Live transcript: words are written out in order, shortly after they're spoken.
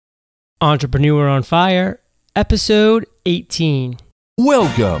Entrepreneur on Fire, episode 18.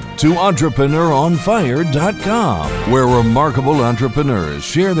 Welcome to EntrepreneurOnFire.com, where remarkable entrepreneurs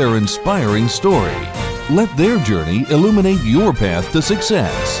share their inspiring story. Let their journey illuminate your path to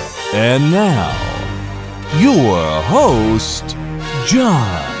success. And now, your host,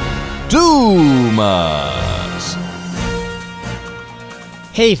 John Dumas.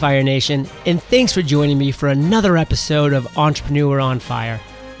 Hey Fire Nation, and thanks for joining me for another episode of Entrepreneur on Fire,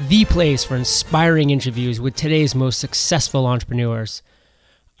 the place for inspiring interviews with today's most successful entrepreneurs.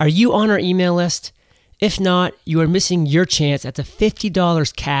 Are you on our email list? If not, you are missing your chance at the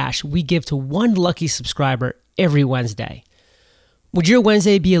 $50 cash we give to one lucky subscriber every Wednesday. Would your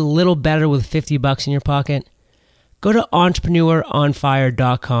Wednesday be a little better with $50 in your pocket? Go to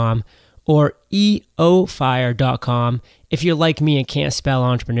EntrepreneurOnFire.com or EOFire.com if you're like me and can't spell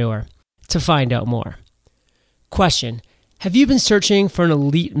entrepreneur to find out more. Question: have you been searching for an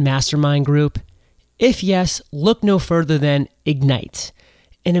elite mastermind group? If yes, look no further than Ignite,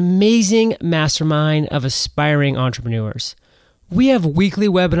 an amazing mastermind of aspiring entrepreneurs. We have weekly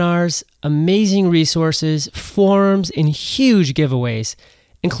webinars, amazing resources, forums, and huge giveaways,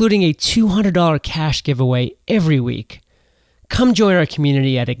 including a $200 cash giveaway every week. Come join our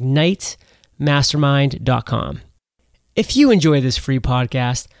community at ignitemastermind.com. If you enjoy this free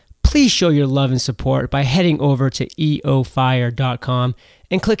podcast, please show your love and support by heading over to eofire.com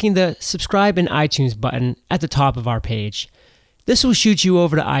and clicking the subscribe in iTunes button at the top of our page. This will shoot you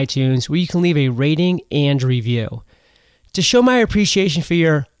over to iTunes where you can leave a rating and review. To show my appreciation for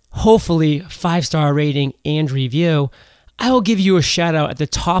your hopefully 5-star rating and review, I will give you a shout out at the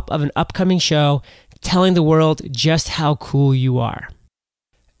top of an upcoming show telling the world just how cool you are.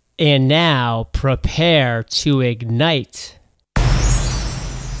 And now, prepare to ignite.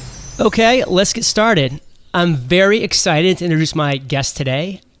 Okay, let's get started. I'm very excited to introduce my guest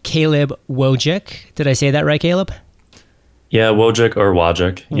today, Caleb Wojcik. Did I say that right, Caleb? Yeah, Wojcik or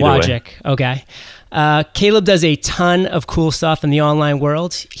Wojcik. Wojcik, okay. Caleb does a ton of cool stuff in the online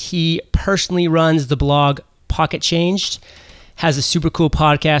world. He personally runs the blog Pocket Changed, has a super cool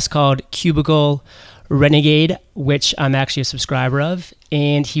podcast called Cubicle Renegade, which I'm actually a subscriber of,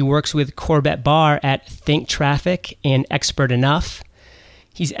 and he works with Corbett Barr at Think Traffic and Expert Enough.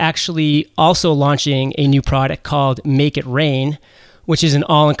 He's actually also launching a new product called Make It Rain, which is an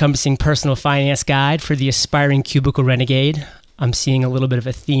all-encompassing personal finance guide for the aspiring cubicle renegade. I'm seeing a little bit of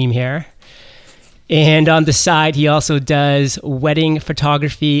a theme here. And on the side, he also does wedding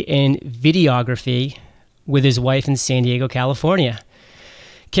photography and videography with his wife in San Diego, California.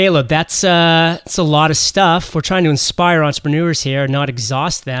 Caleb, that's a lot of stuff. We're trying to inspire entrepreneurs here, not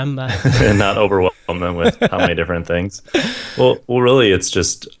exhaust them. And not overwhelm them with how many different things. Well, really, it's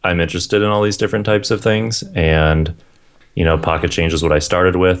just I'm interested in all these different types of things. And, Pocket Change is what I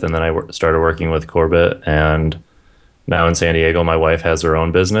started with. And then I started working with Corbett. And now in San Diego, my wife has her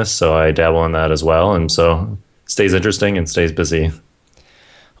own business. So I dabble in that as well. And so it stays interesting and stays busy.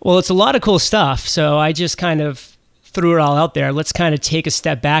 Well, it's a lot of cool stuff. So I just kind of threw it all out there. Let's kind of take a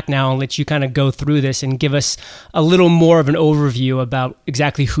step back now and let you kind of go through this and give us a little more of an overview about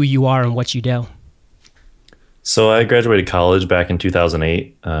exactly who you are and what you do. So I graduated college back in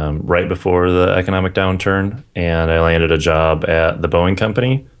 2008, right before the economic downturn, and I landed a job at the Boeing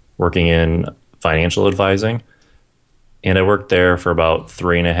company working in financial advising. And I worked there for about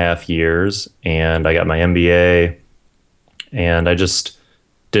 3.5 years, and I got my MBA, and I just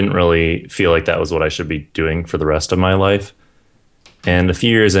didn't really feel like that was what I should be doing for the rest of my life. And a few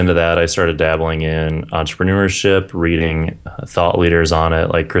years into that, I started dabbling in entrepreneurship, reading thought leaders on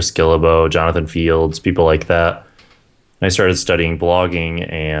it like Chris Guillebeau, Jonathan Fields, people like that. And I started studying blogging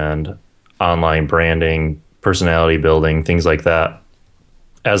and online branding, personality building, things like that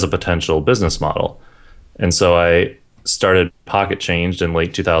as a potential business model. And so I started Pocket Changed in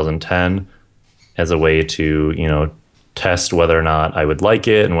late 2010 as a way to, test whether or not I would like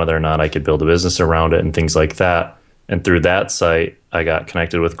it and whether or not I could build a business around it and things like that. And through that site, I got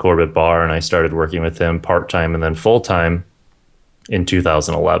connected with Corbett Barr and I started working with him part-time and then full-time in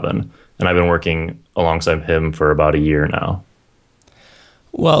 2011. And I've been working alongside him for about a year now.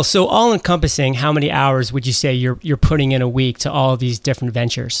 Well, so all-encompassing, how many hours would you say you're putting in a week to all of these different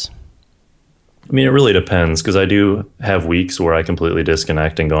ventures? I mean, it really depends because I do have weeks where I completely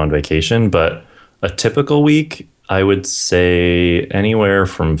disconnect and go on vacation, but a typical week, I would say anywhere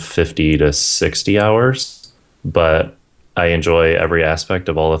from 50 to 60 hours, but I enjoy every aspect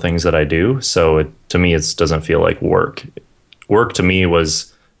of all the things that I do. So to me, it doesn't feel like work. Work to me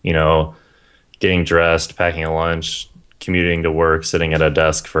was, getting dressed, packing a lunch, commuting to work, sitting at a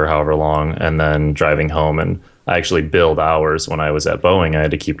desk for however long, and then driving home and I actually billed hours when I was at Boeing. I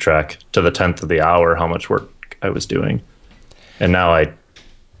had to keep track to the 10th of the hour how much work I was doing. And now I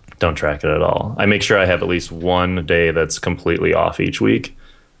don't track it at all. I make sure I have at least one day that's completely off each week.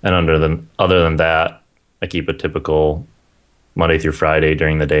 And other than that, I keep a typical Monday through Friday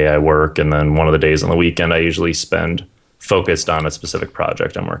during the day I work. And then one of the days on the weekend I usually spend focused on a specific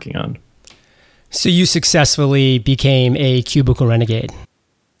project I'm working on. So you successfully became a cubicle renegade.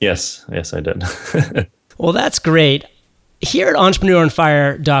 Yes, I did. Well, that's great. Here at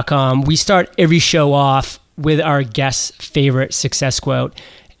entrepreneuronfire.com, we start every show off with our guest's favorite success quote.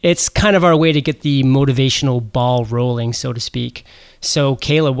 It's kind of our way to get the motivational ball rolling, so to speak. So,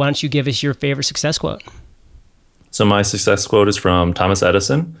 Caleb, why don't you give us your favorite success quote? So my success quote is from Thomas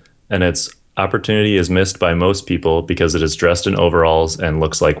Edison, and it's, "Opportunity is missed by most people because it is dressed in overalls and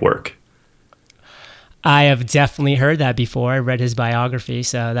looks like work." I have definitely heard that before. I read his biography,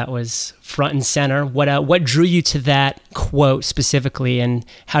 so that was front and center. What drew you to that quote specifically, and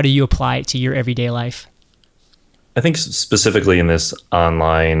how do you apply it to your everyday life? I think specifically in this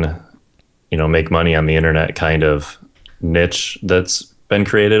online, make money on the internet kind of niche that's been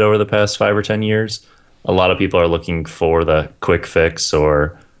created over the past 5 or 10 years, a lot of people are looking for the quick fix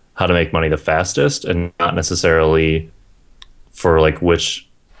or how to make money the fastest, and not necessarily for like which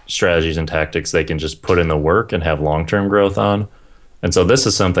strategies and tactics they can just put in the work and have long-term growth on. And so this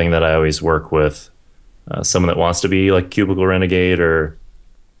is something that I always work with someone that wants to be like Cubicle Renegade or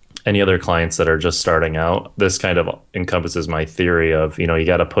any other clients that are just starting out. This kind of encompasses my theory of, you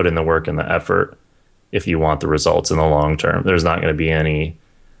got to put in the work and the effort if you want the results in the long term. There's not going to be any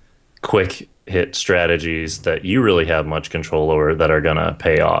quick hit strategies that you really have much control over that are going to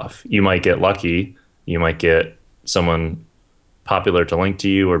pay off. You might get lucky. You might get someone popular to link to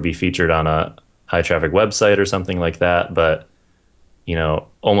you or be featured on a high traffic website or something like that. But,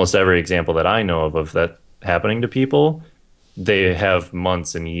 almost every example that I know of that happening to people, they have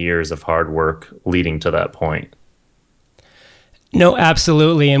months and years of hard work leading to that point. No,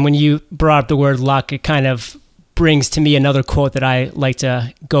 absolutely. And when you brought up the word luck, it kind of brings to me another quote that I like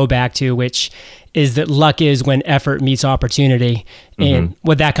to go back to, which is that luck is when effort meets opportunity. And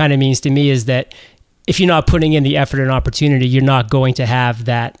what that kind of means to me is that if you're not putting in the effort and opportunity, you're not going to have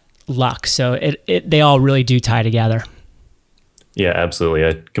that luck. So they all really do tie together. Yeah, absolutely.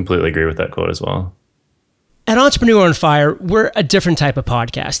 I completely agree with that quote as well. At Entrepreneur on Fire, we're a different type of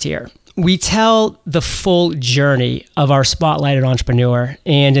podcast here. We tell the full journey of our spotlighted entrepreneur,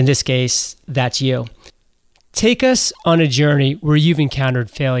 and in this case, that's you. Take us on a journey where you've encountered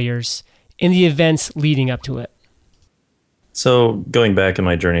failures in the events leading up to it. So going back in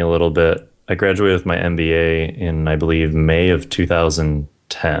my journey a little bit, I graduated with my MBA in, I believe, May of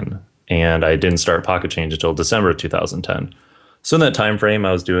 2010, and I didn't start Pocket Change until December of 2010. So in that time frame,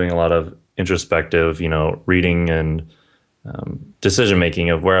 I was doing a lot of introspective, reading and decision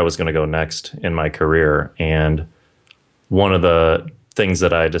making of where I was going to go next in my career. And one of the things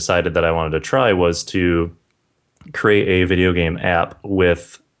that I decided that I wanted to try was to create a video game app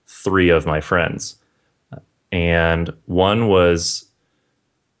with 3 of my friends. And one was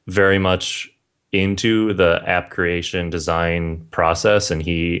very much into the app creation design process, and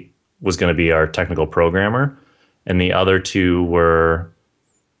he was going to be our technical programmer. And the other 2 were,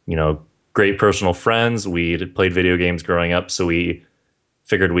 great personal friends. We'd played video games growing up, so we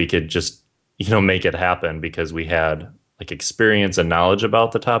figured we could just, make it happen because we had like experience and knowledge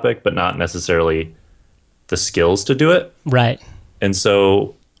about the topic, but not necessarily the skills to do it. Right. And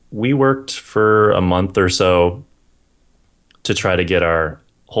so we worked for a month or so to try to get our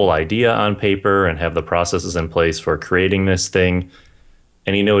whole idea on paper and have the processes in place for creating this thing.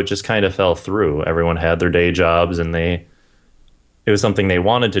 And, it just kind of fell through. Everyone had their day jobs and it was something they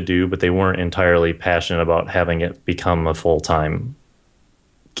wanted to do, but they weren't entirely passionate about having it become a full-time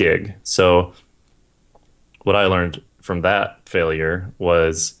gig. So what I learned from that failure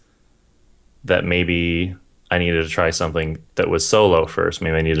was that maybe I needed to try something that was solo first.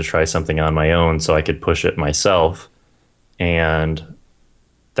 Maybe I needed to try something on my own so I could push it myself. And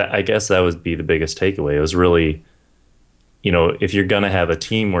I guess that would be the biggest takeaway. It was really, if you're going to have a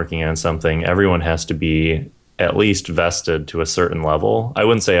team working on something, everyone has to be at least vested to a certain level. I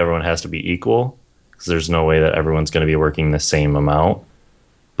wouldn't say everyone has to be equal, because there's no way that everyone's going to be working the same amount.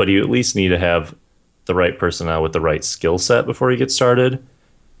 But you at least need to have the right personnel with the right skill set before you get started,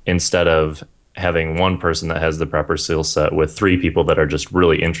 instead of having one person that has the proper skill set with 3 people that are just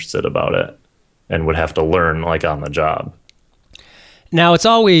really interested about it and would have to learn like on the job. Now, it's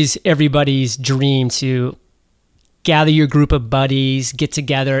always everybody's dream to gather your group of buddies, get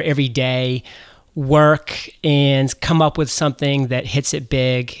together every day. work and come up with something that hits it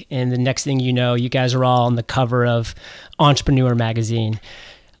big. And the next thing you know, you guys are all on the cover of Entrepreneur magazine.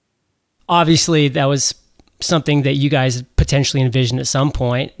 Obviously, that was something that you guys potentially envisioned at some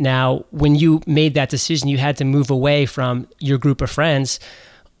point. Now, when you made that decision, you had to move away from your group of friends.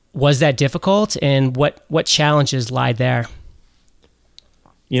 Was that difficult? And what challenges lie there?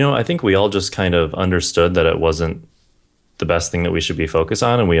 I think we all just kind of understood that it wasn't the best thing that we should be focused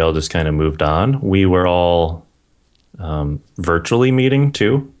on, and we all just kind of moved on. We were all virtually meeting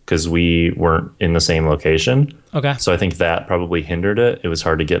too, because we weren't in the same location. Okay. So I think that probably hindered it. It was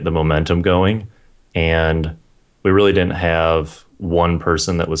hard to get the momentum going, and we really didn't have one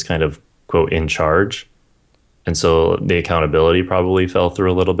person that was kind of, quote, in charge. And so the accountability probably fell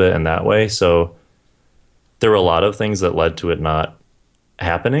through a little bit in that way. So there were a lot of things that led to it not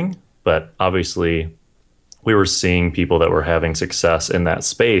happening, but obviously we were seeing people that were having success in that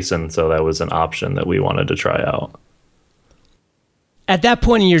space, and so that was an option that we wanted to try out. At that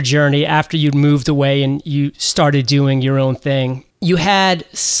point in your journey, after you'd moved away and you started doing your own thing, you had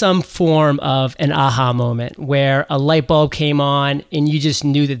some form of an aha moment where a light bulb came on and you just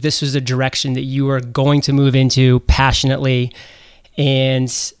knew that this was a direction that you were going to move into passionately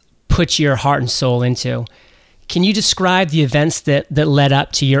and put your heart and soul into. Can you describe the events that led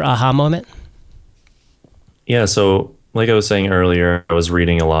up to your aha moment? Yeah, so like I was saying earlier, I was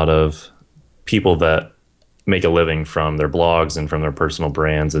reading a lot of people that make a living from their blogs and from their personal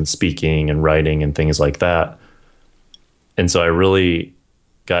brands and speaking and writing and things like that. And so I really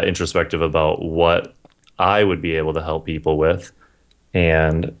got introspective about what I would be able to help people with.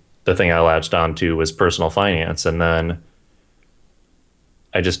 And the thing I latched onto was personal finance. And then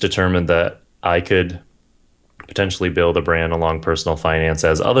I just determined that I could potentially build a brand along personal finance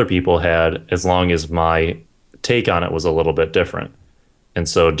as other people had, as long as my take on it was a little bit different. And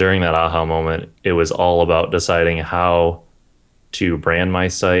so during that aha moment, it was all about deciding how to brand my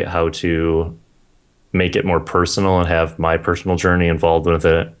site, how to make it more personal and have my personal journey involved with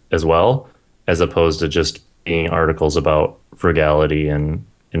it as well, as opposed to just being articles about frugality and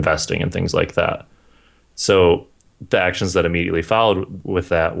investing and things like that. So the actions that immediately followed with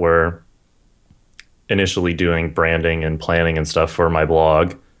that were initially doing branding and planning and stuff for my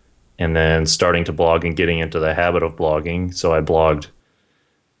blog, and then starting to blog and getting into the habit of blogging. So I blogged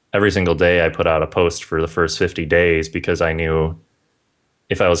every single day. I put out a post for the first 50 days because I knew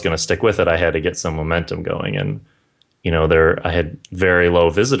if I was going to stick with it, I had to get some momentum going. And, I had very low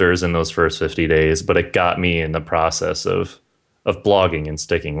visitors in those first 50 days, but it got me in the process of blogging and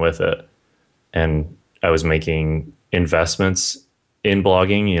sticking with it. And I was making investments in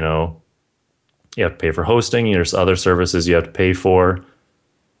blogging. You have to pay for hosting. There's other services you have to pay for.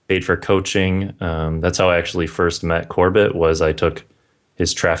 Paid for coaching. That's how I actually first met Corbett, was I took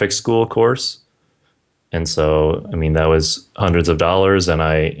his traffic school course. And so, that was hundreds of dollars, and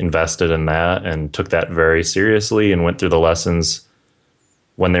I invested in that and took that very seriously and went through the lessons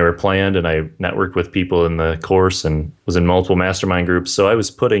when they were planned. And I networked with people in the course and was in multiple mastermind groups. So I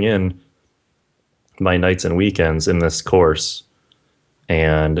was putting in my nights and weekends in this course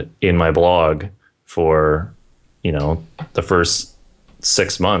and in my blog for, the first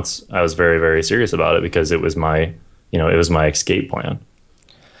 6 months. I was very, very serious about it because it was my escape plan.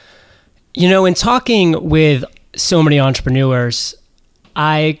 In talking with so many entrepreneurs,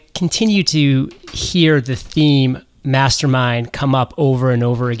 I continue to hear the theme mastermind come up over and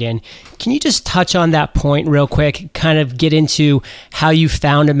over again. Can you just touch on that point real quick, kind of get into how you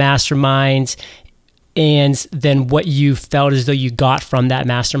found a mastermind and then what you felt as though you got from that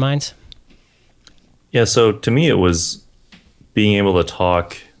mastermind? Yeah, so to me, it was being able to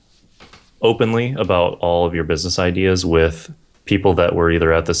talk openly about all of your business ideas with people that were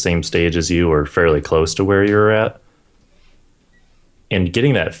either at the same stage as you or fairly close to where you're at. And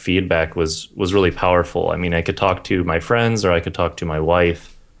getting that feedback was really powerful. I could talk to my friends or I could talk to my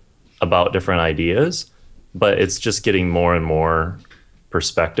wife about different ideas, but it's just getting more and more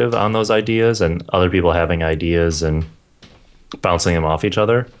perspective on those ideas and other people having ideas and bouncing them off each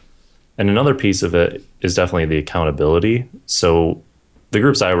other. And another piece of it is definitely the accountability. So the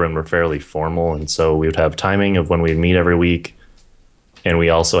groups I run were fairly formal, and so we would have timing of when we'd meet every week. And we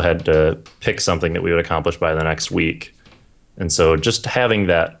also had to pick something that we would accomplish by the next week. And so just having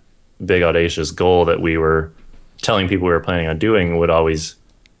that big audacious goal that we were telling people we were planning on doing would always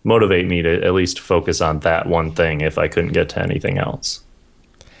motivate me to at least focus on that one thing if I couldn't get to anything else.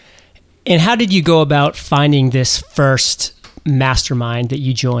 And how did you go about finding this first mastermind that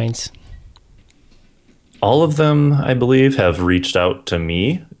you joined? All of them, I believe, have reached out to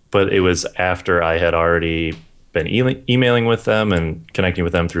me, but it was after I had already been emailing with them and connecting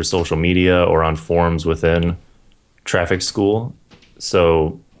with them through social media or on forums within traffic school.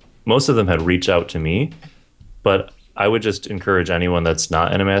 So most of them had reached out to me, but I would just encourage anyone that's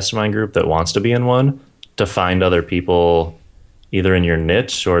not in a mastermind group that wants to be in one to find other people either in your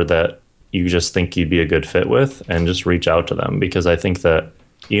niche or that you just think you'd be a good fit with, and just reach out to them. Because I think that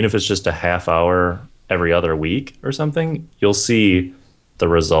even if it's just a half hour every other week or something, you'll see the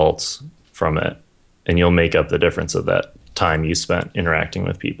results from it, and you'll make up the difference of that time you spent interacting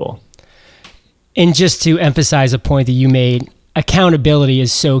with people. And just to emphasize a point that you made, accountability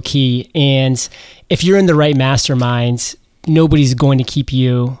is so key. And if you're in the right masterminds, nobody's going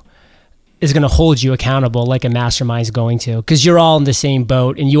to is going to hold you accountable like a mastermind is going to, because you're all in the same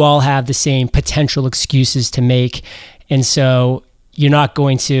boat and you all have the same potential excuses to make. And so you're not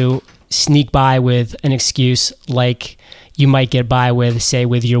going to sneak by with an excuse like you might get by with, say,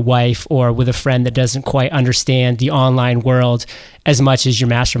 with your wife or with a friend that doesn't quite understand the online world as much as your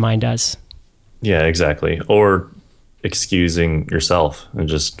mastermind does. Yeah, exactly. Or excusing yourself and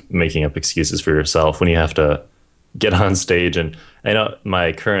just making up excuses for yourself when you have to get on stage. And I know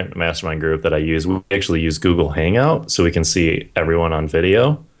my current mastermind group that I use, we actually use Google Hangout so we can see everyone on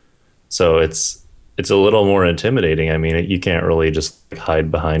video. So it's a little more intimidating. I mean, you can't really just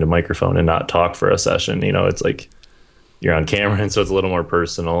hide behind a microphone and not talk for a session. You know, it's like you're on camera, and so it's a little more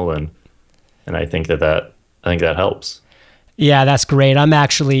personal. And I think that helps. Yeah, that's great. I'm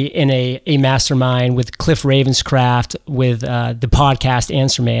actually in a mastermind with Cliff Ravenscraft with the podcast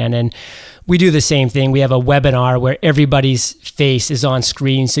Answer Man, and we do the same thing. We have a webinar where everybody's face is on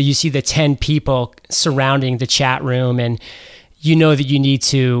screen, so you see the 10 people surrounding the chat room, and you know that you need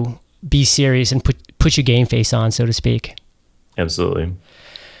to be serious and put your game face on, so to speak. Absolutely.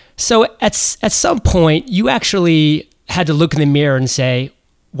 So at some point, you actually had to look in the mirror and say,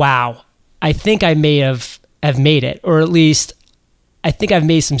 wow, I think I may have made it, or at least I think I've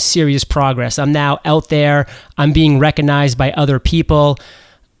made some serious progress. I'm now out there. I'm being recognized by other people.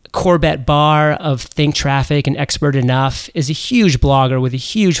 Corbett Barr of Think Traffic and Expert Enough is a huge blogger with a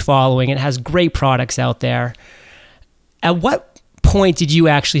huge following and has great products out there. At what point did you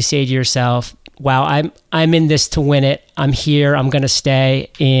actually say to yourself, wow, I'm in this to win it. I'm here. I'm going to stay,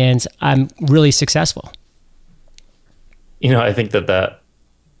 and I'm really successful? You know, I think that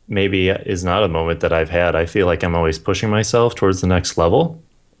maybe is not a moment that I've had. I feel like I'm always pushing myself towards the next level.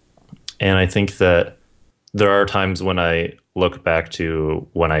 And I think that there are times when I look back to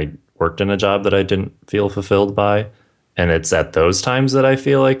when I worked in a job that I didn't feel fulfilled by. And it's at those times that I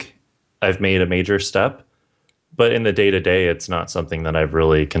feel like I've made a major step. But in the day-to-day, it's not something that I've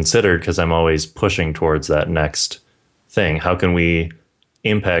really considered, because I'm always pushing towards that next thing. How can we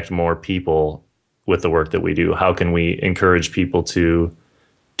impact more people with the work that we do? How can we encourage people to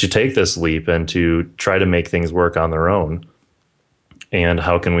take this leap and to try to make things work on their own? And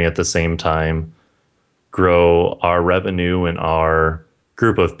how can we at the same time grow our revenue and our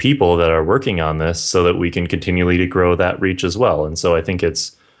group of people that are working on this so that we can continually to grow that reach as well? And so I think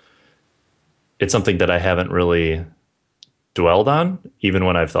it's something that I haven't really dwelled on, even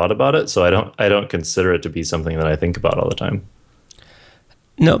when I've thought about it. So I don't consider it to be something that I think about all the time.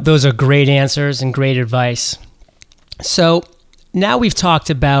 No, those are great answers and great advice. So now we've talked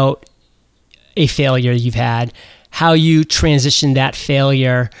about a failure you've had, how you transitioned that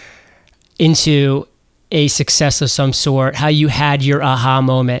failure into a success of some sort, how you had your aha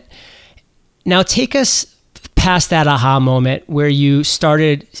moment. Now take us past that aha moment where you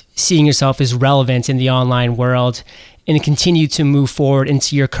started seeing yourself as relevant in the online world and continue to move forward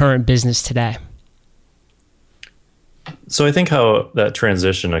into your current business today. So I think how that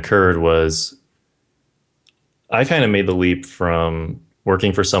transition occurred was I kind of made the leap from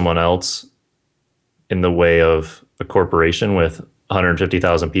working for someone else in the way of a corporation with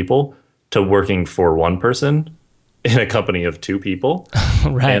 150,000 people to working for one person in a company of 2 people.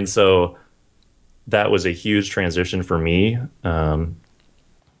 Right. And so that was a huge transition for me,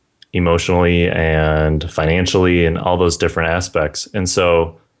 emotionally and financially and all those different aspects. And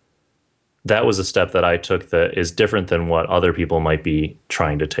so that was a step that I took that is different than what other people might be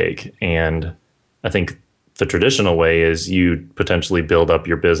trying to take. And I think the traditional way is you potentially build up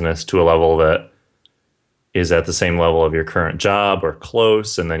your business to a level that is at the same level of your current job or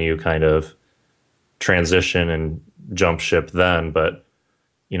close, and then you kind of transition and jump ship then. But,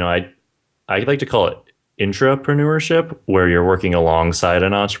 you know, I like to call it intrapreneurship, where you're working alongside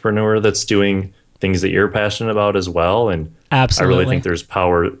an entrepreneur that's doing things that you're passionate about as well. And absolutely, I really think there's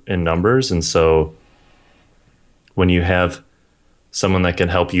power in numbers. And so when you have someone that can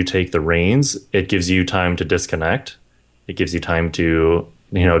help you take the reins, it gives you time to disconnect. It gives you time to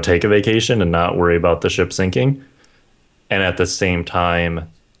take a vacation and not worry about the ship sinking. And at the same time,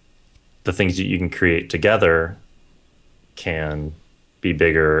 the things that you can create together can be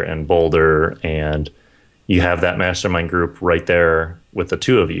bigger and bolder, and you have that mastermind group right there with the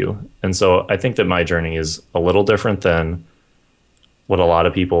two of you. And so I think that my journey is a little different than what a lot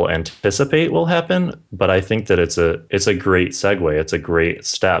of people anticipate will happen, but I think that it's a great segue. It's a great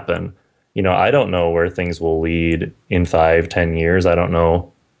step. And, I don't know where things will lead in 5-10 years. I don't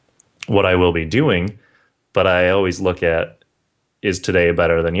know what I will be doing, but I always look at, is today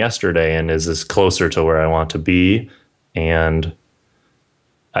better than yesterday? And is this closer to where I want to be? And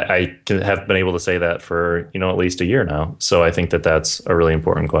I have been able to say that for, at least a year now. So I think that that's a really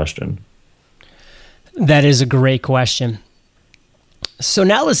important question. That is a great question. So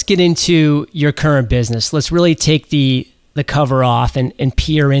now let's get into your current business. Let's really take the cover off and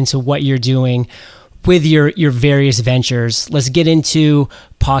peer into what you're doing with your various ventures. Let's get into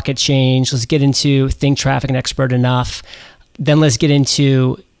Pocket Change. Let's get into Think Traffic and Expert Enough. Then let's get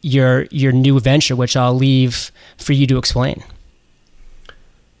into your new venture, which I'll leave for you to explain.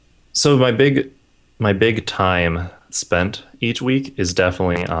 So my big time spent each week is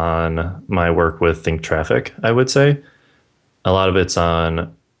definitely on my work with Think Traffic, I would say. A lot of it's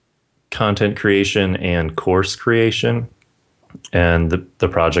on content creation and course creation and the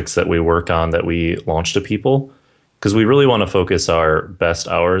projects that we work on that we launch to people, because we really want to focus our best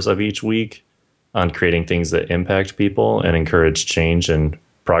hours of each week on creating things that impact people and encourage change and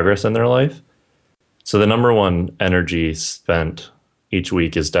progress in their life. So the number one energy spent each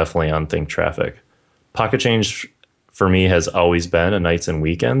week is definitely on Think Traffic. Pocket Change for me has always been a nights and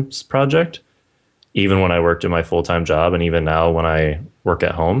weekends project, even when I worked in my full-time job and even now when I work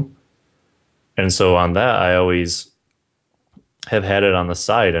at home. And so on that, I always have had it on the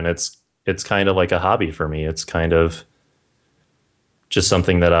side, and it's kind of like a hobby for me. It's kind of just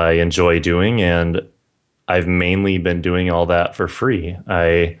something that I enjoy doing, and I've mainly been doing all that for free.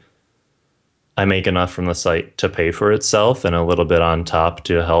 I make enough from the site to pay for itself and a little bit on top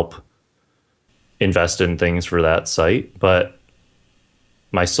to help invest in things for that site. But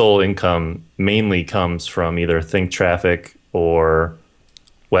my sole income mainly comes from either Think Traffic or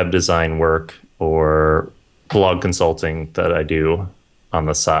web design work or blog consulting that I do on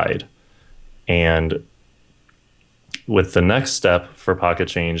the side. And with the next step for Pocket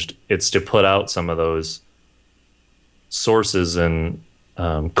Changed, it's to put out some of those sources and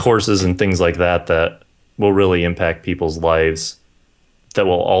courses and things like that will really impact people's lives, that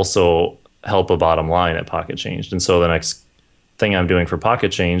will also help a bottom line at Pocket Changed. And so the next thing I'm doing for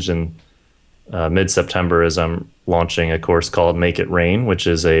Pocket Changed in mid-September is I'm launching a course called Make It Rain, which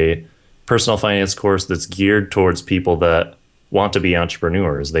is a personal finance course that's geared towards people that want to be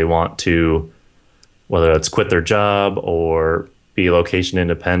entrepreneurs. They want to, whether it's quit their job or be location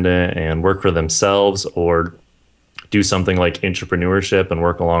independent and work for themselves, or do something like entrepreneurship and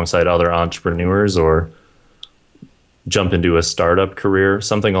work alongside other entrepreneurs, or jump into a startup career,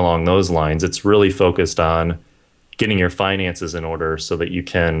 something along those lines. It's really focused on getting your finances in order so that you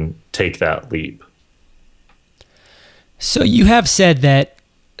can take that leap. So you have said that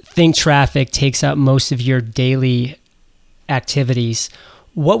Think Traffic takes up most of your daily activities.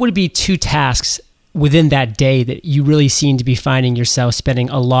 What would be 2 tasks within that day that you really seem to be finding yourself spending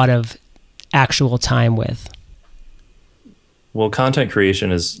a lot of actual time with? Well, content creation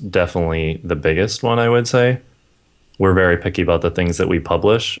is definitely the biggest one, I would say. We're very picky about the things that we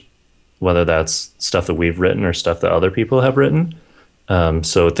publish, whether that's stuff that we've written or stuff that other people have written.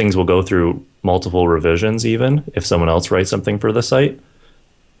 So things will go through multiple revisions, even if someone else writes something for the site.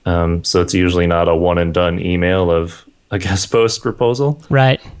 So it's usually not a one and done email of a guest post proposal.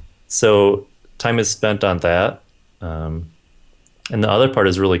 Right. So time is spent on that. And the other part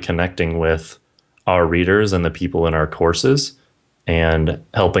is really connecting with our readers and the people in our courses and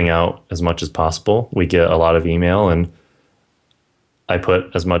helping out as much as possible. We get a lot of email, and I put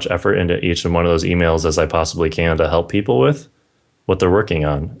as much effort into each one of those emails as I possibly can to help people with what they're working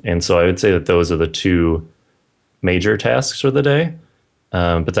on. And so I would say that those are the 2 major tasks for the day.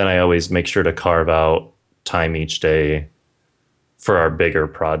 But then I always make sure to carve out time each day for our bigger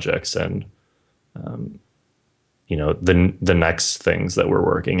projects and, the next things that we're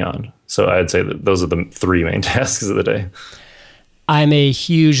working on. So I'd say that those are the 3 main tasks of the day. I'm a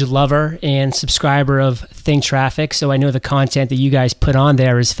huge lover and subscriber of Think Traffic, so I know the content that you guys put on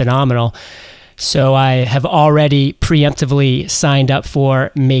there is phenomenal. So I have already preemptively signed up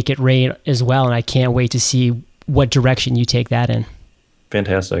for Make It Rain as well, and I can't wait to see what direction you take that in.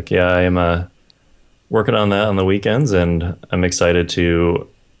 Fantastic. Yeah, I am working on that on the weekends, and I'm excited to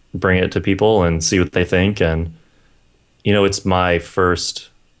bring it to people and see what they think. And It's my first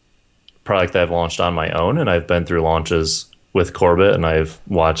product that I've launched on my own, and I've been through launches with Corbett, and I've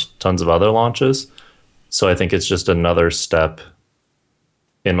watched tons of other launches. So I think it's just another step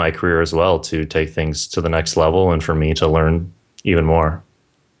in my career as well to take things to the next level and for me to learn even more.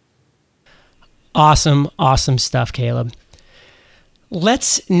 Awesome, awesome stuff, Caleb.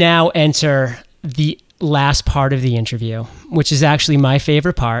 Let's now enter the last part of the interview, which is actually my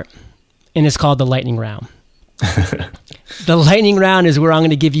favorite part, and it's called the lightning round. The lightning round is where I'm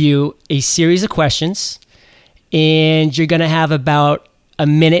going to give you a series of questions, and you're going to have about a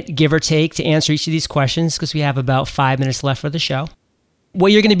minute, give or take, to answer each of these questions because we have about 5 minutes left for the show.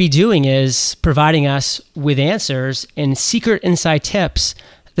 What you're going to be doing is providing us with answers and secret inside tips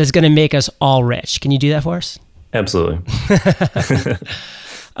that's going to make us all rich. Can you do that for us? Absolutely.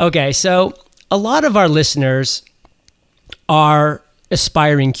 Okay, so a lot of our listeners are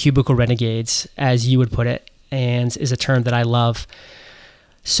aspiring cubicle renegades, as you would put it, and is a term that I love.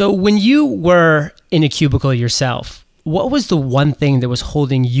 So when you were in a cubicle yourself, what was the one thing that was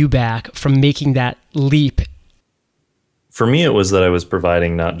holding you back from making that leap? For me, it was that I was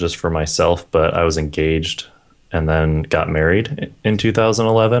providing not just for myself, but I was engaged and then got married in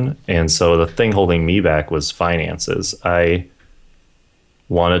 2011. And so the thing holding me back was finances. I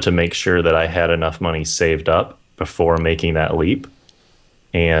wanted to make sure that I had enough money saved up before making that leap.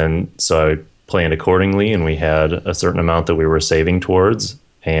 And so I planned accordingly, and we had a certain amount that we were saving towards.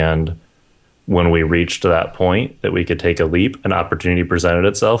 And when we reached that point that we could take a leap, an opportunity presented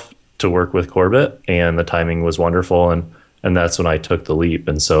itself to work with Corbett, and the timing was wonderful. And that's when I took the leap.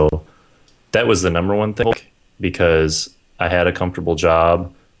 And so that was the number one thing, because I had a comfortable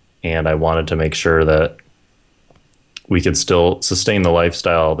job and I wanted to make sure that we could still sustain the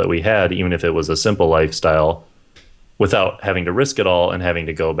lifestyle that we had, even if it was a simple lifestyle, without having to risk it all and having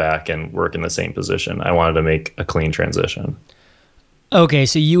to go back and work in the same position. I wanted to make a clean transition. Okay,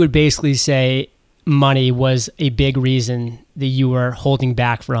 so you would basically say money was a big reason that you were holding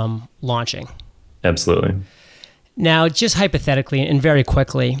back from launching. Absolutely. Now, just hypothetically and very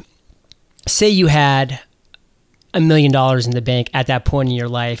quickly, say you had $1 million in the bank at that point in your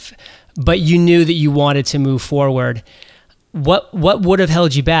life, but you knew that you wanted to move forward. What would have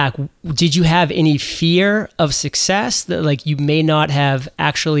held you back? Did you have any fear of success, that like you may not have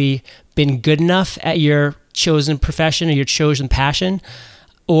actually been good enough at your chosen profession or your chosen passion,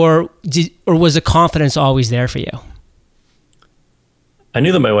 or was the confidence always there for you? I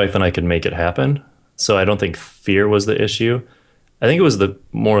knew that my wife and I could make it happen, so I don't think fear was the issue. I think it was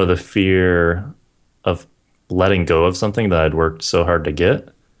more of the fear of letting go of something that I'd worked so hard to get.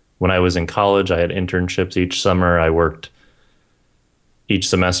 When I was in college, I had internships each summer. I worked each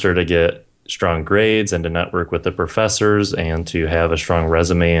semester to get strong grades and to network with the professors and to have a strong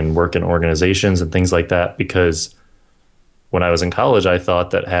resume and work in organizations and things like that. Because when I was in college, I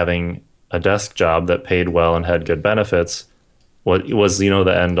thought that having a desk job that paid well and had good benefits was the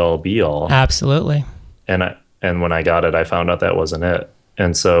end all be all. Absolutely. And when I got it, I found out that wasn't it.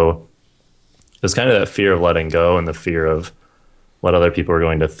 And so it was kind of that fear of letting go and the fear of what other people were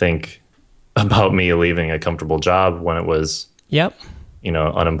going to think about me leaving a comfortable job when it was, yep,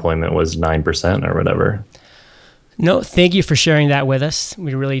 unemployment was 9% or whatever. No, thank you for sharing that with us.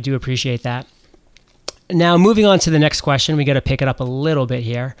 We really do appreciate that. Now, moving on to the next question, we got to pick it up a little bit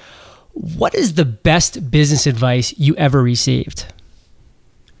here. What is the best business advice you ever received?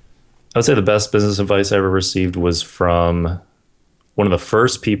 I would say the best business advice I ever received was from one of the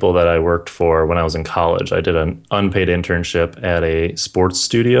first people that I worked for when I was in college. I did an unpaid internship at a sports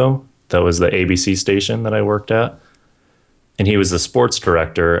studio that was the ABC station that I worked at. And he was the sports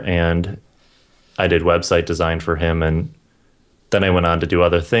director, and I did website design for him. And then I went on to do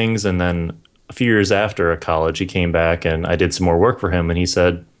other things. And then a few years after college, he came back and I did some more work for him. And he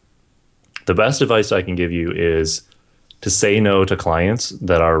said, the best advice I can give you is to say no to clients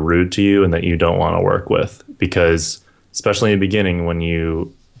that are rude to you and that you don't want to work with. Because especially in the beginning, when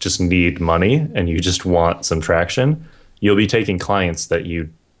you just need money and you just want some traction, you'll be taking clients that you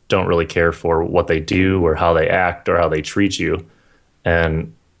don't really care for what they do or how they act or how they treat you.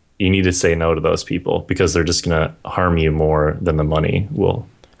 And you need to say no to those people because they're just going to harm you more than the money will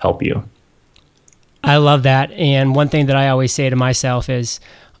help you. I love that. And one thing that I always say to myself is,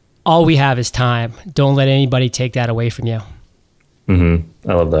 all we have is time. Don't let anybody take that away from you. Mm-hmm.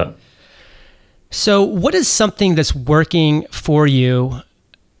 I love that. So what is something that's working for you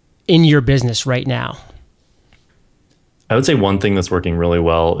in your business right now? I would say one thing that's working really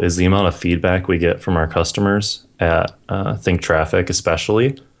well is the amount of feedback we get from our customers at Think Traffic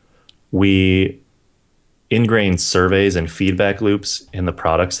especially. We ingrain surveys and feedback loops in the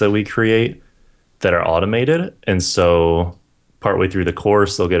products that we create that are automated. And so partway through the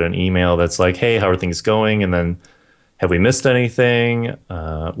course, they'll get an email that's like, hey, how are things going? And then, have we missed anything?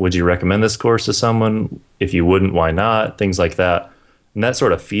 Would you recommend this course to someone? If you wouldn't, why not? Things like that. And that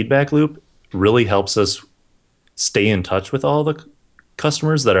sort of feedback loop really helps us stay in touch with all the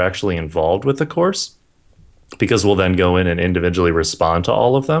customers that are actually involved with the course, because we'll then go in and individually respond to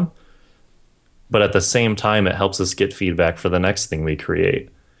all of them. But at the same time, it helps us get feedback for the next thing we create.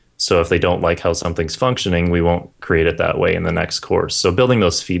 So if they don't like how something's functioning, we won't create it that way in the next course. So building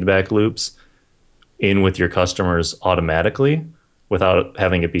those feedback loops in with your customers automatically without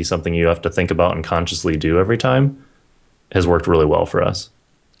having it be something you have to think about and consciously do every time has worked really well for us.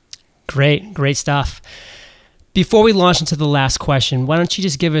 Great stuff. Before we launch into the last question, why don't you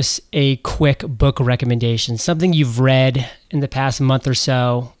just give us a quick book recommendation, something you've read in the past month or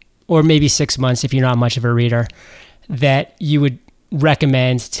so, or maybe 6 months if you're not much of a reader, that you would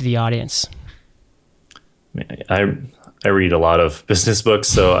recommend to the audience? I read a lot of business books,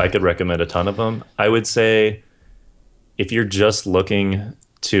 so I could recommend a ton of them. I would say if you're just looking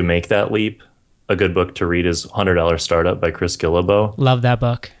to make that leap, a good book to read is $100 Startup by Chris Guillebeau. Love that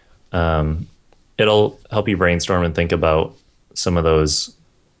book. It'll help you brainstorm and think about some of those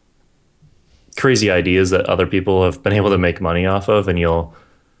crazy ideas that other people have been able to make money off of, and you'll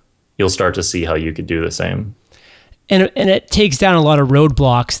start to see how you could do the same. And it takes down a lot of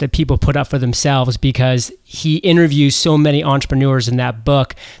roadblocks that people put up for themselves, because he interviews so many entrepreneurs in that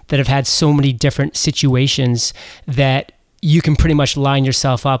book that have had so many different situations that you can pretty much line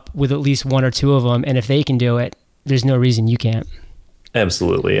yourself up with at least one or two of them. And if they can do it, there's no reason you can't.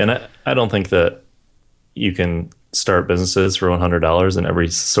 Absolutely. And I don't think that you can start businesses for $100 in every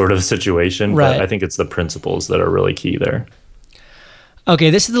sort of situation, right. But I think it's the principles that are really key there.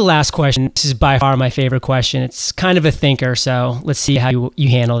 Okay, this is the last question. This is by far my favorite question. It's kind of a thinker, so let's see how you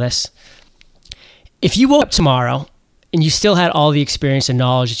handle this. If you woke up tomorrow and you still had all the experience and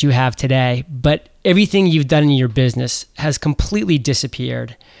knowledge that you have today, but everything you've done in your business has completely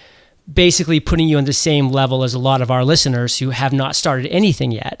disappeared, basically putting you on the same level as a lot of our listeners who have not started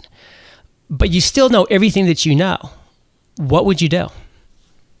anything yet, but you still know everything that you know, what would you do?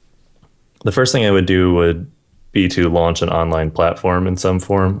 The first thing I would do would be to launch an online platform in some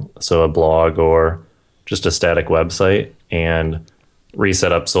form, so a blog or just a static website, and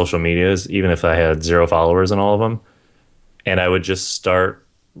reset up social medias, even if I had 0 followers in all of them. And I would just start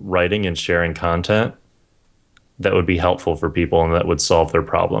writing and sharing content that would be helpful for people and that would solve their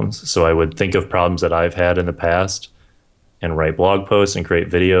problems. So I would think of problems that I've had in the past and write blog posts and create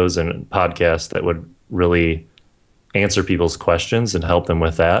videos and podcasts that would really answer people's questions and help them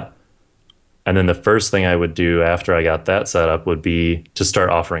with that. And then the first thing I would do after I got that set up would be to start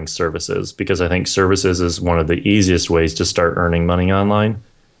offering services, because I think services is one of the easiest ways to start earning money online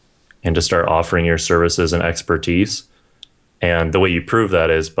and to start offering your services and expertise. And the way you prove that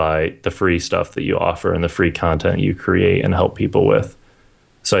is by the free stuff that you offer and the free content you create and help people with.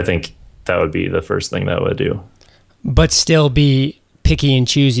 So I think that would be the first thing that I would do. But still be picky and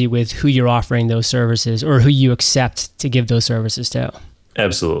choosy with who you're offering those services or who you accept to give those services to.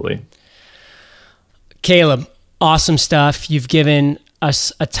 Absolutely. Caleb, awesome stuff. You've given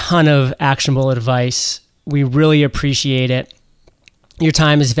us a ton of actionable advice. We really appreciate it. Your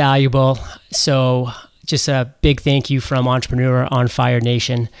time is valuable. So just a big thank you from Entrepreneur on Fire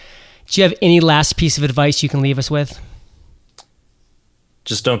Nation. Do you have any last piece of advice you can leave us with?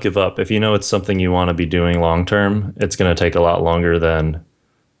 Just don't give up. If you know it's something you want to be doing long term, it's going to take a lot longer than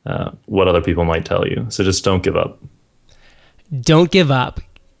what other people might tell you. So just don't give up. Don't give up.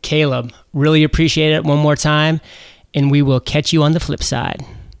 Caleb, really appreciate it one more time, and we will catch you on the flip side.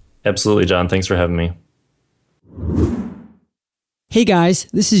 Absolutely, John. Thanks for having me. Hey guys,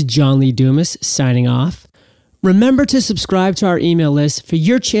 this is John Lee Dumas signing off. Remember to subscribe to our email list for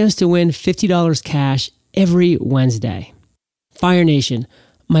your chance to win $50 cash every Wednesday. Fire Nation,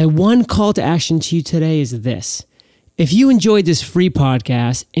 my one call to action to you today is this. If you enjoyed this free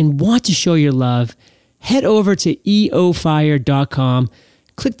podcast and want to show your love, head over to eofire.com.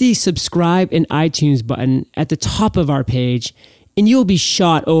 Click the subscribe and iTunes button at the top of our page, and you'll be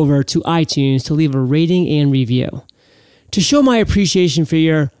shot over to iTunes to leave a rating and review. To show my appreciation for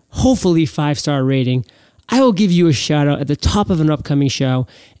your hopefully 5-star rating, I will give you a shout out at the top of an upcoming show,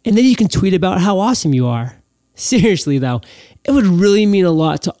 and then you can tweet about how awesome you are. Seriously though, it would really mean a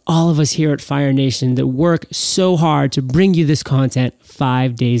lot to all of us here at Fire Nation that work so hard to bring you this content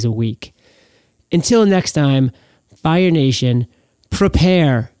 5 days a week. Until next time, Fire Nation,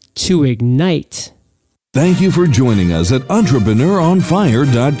 prepare to ignite. Thank you for joining us at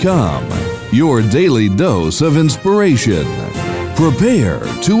EntrepreneurOnFire.com, your daily dose of inspiration. Prepare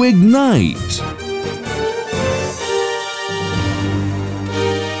to ignite.